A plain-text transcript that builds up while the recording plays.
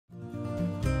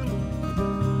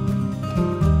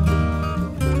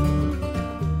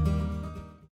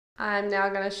I'm now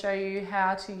going to show you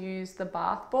how to use the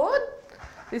bath board.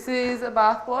 This is a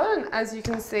bath board, and as you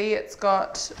can see, it's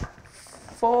got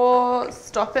 4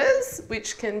 stoppers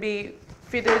which can be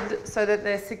fitted so that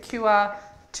they're secure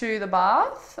to the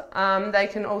bath. They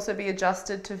can also be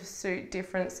adjusted to suit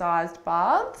different sized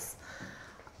baths.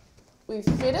 We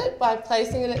fit it by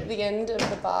placing it at the end of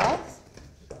the bath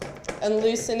and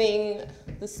loosening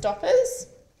the stoppers.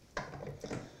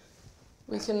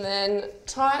 We can then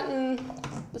tighten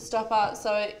the stopper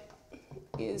so it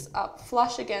is up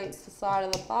flush against the side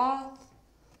of the bath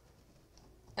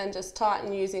and just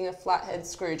tighten using a flathead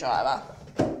screwdriver.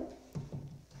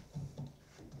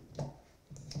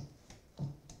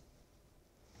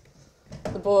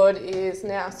 The board is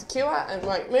now secure and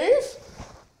won't move.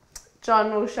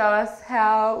 John will show us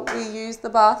how we use the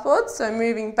bath board. So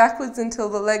moving backwards until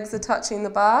the legs are touching the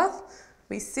bath,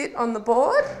 we sit on the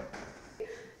board.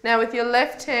 Now with your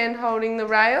left hand holding the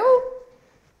rail,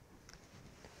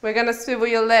 we're going to swivel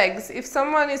your legs. If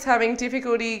someone is having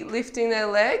difficulty lifting their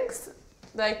legs,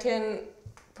 the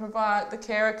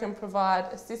carer can provide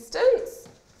assistance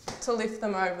to lift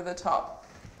them over the top.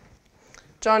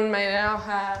 John may now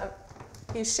have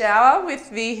his shower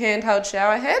with the handheld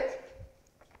shower head.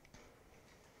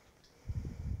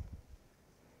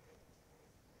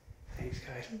 Thanks,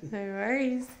 Kate. No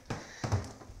worries.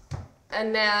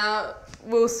 And now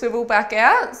we'll swivel back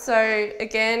out. So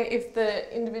again, if the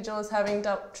individual is having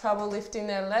trouble lifting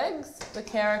their legs, the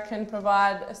carer can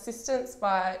provide assistance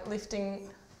by lifting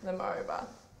them over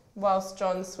whilst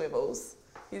John swivels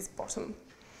his bottom.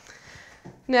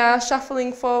 Now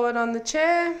shuffling forward on the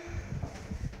chair,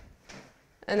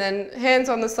 and then hands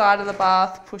on the side of the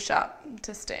bath, push up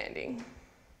to standing.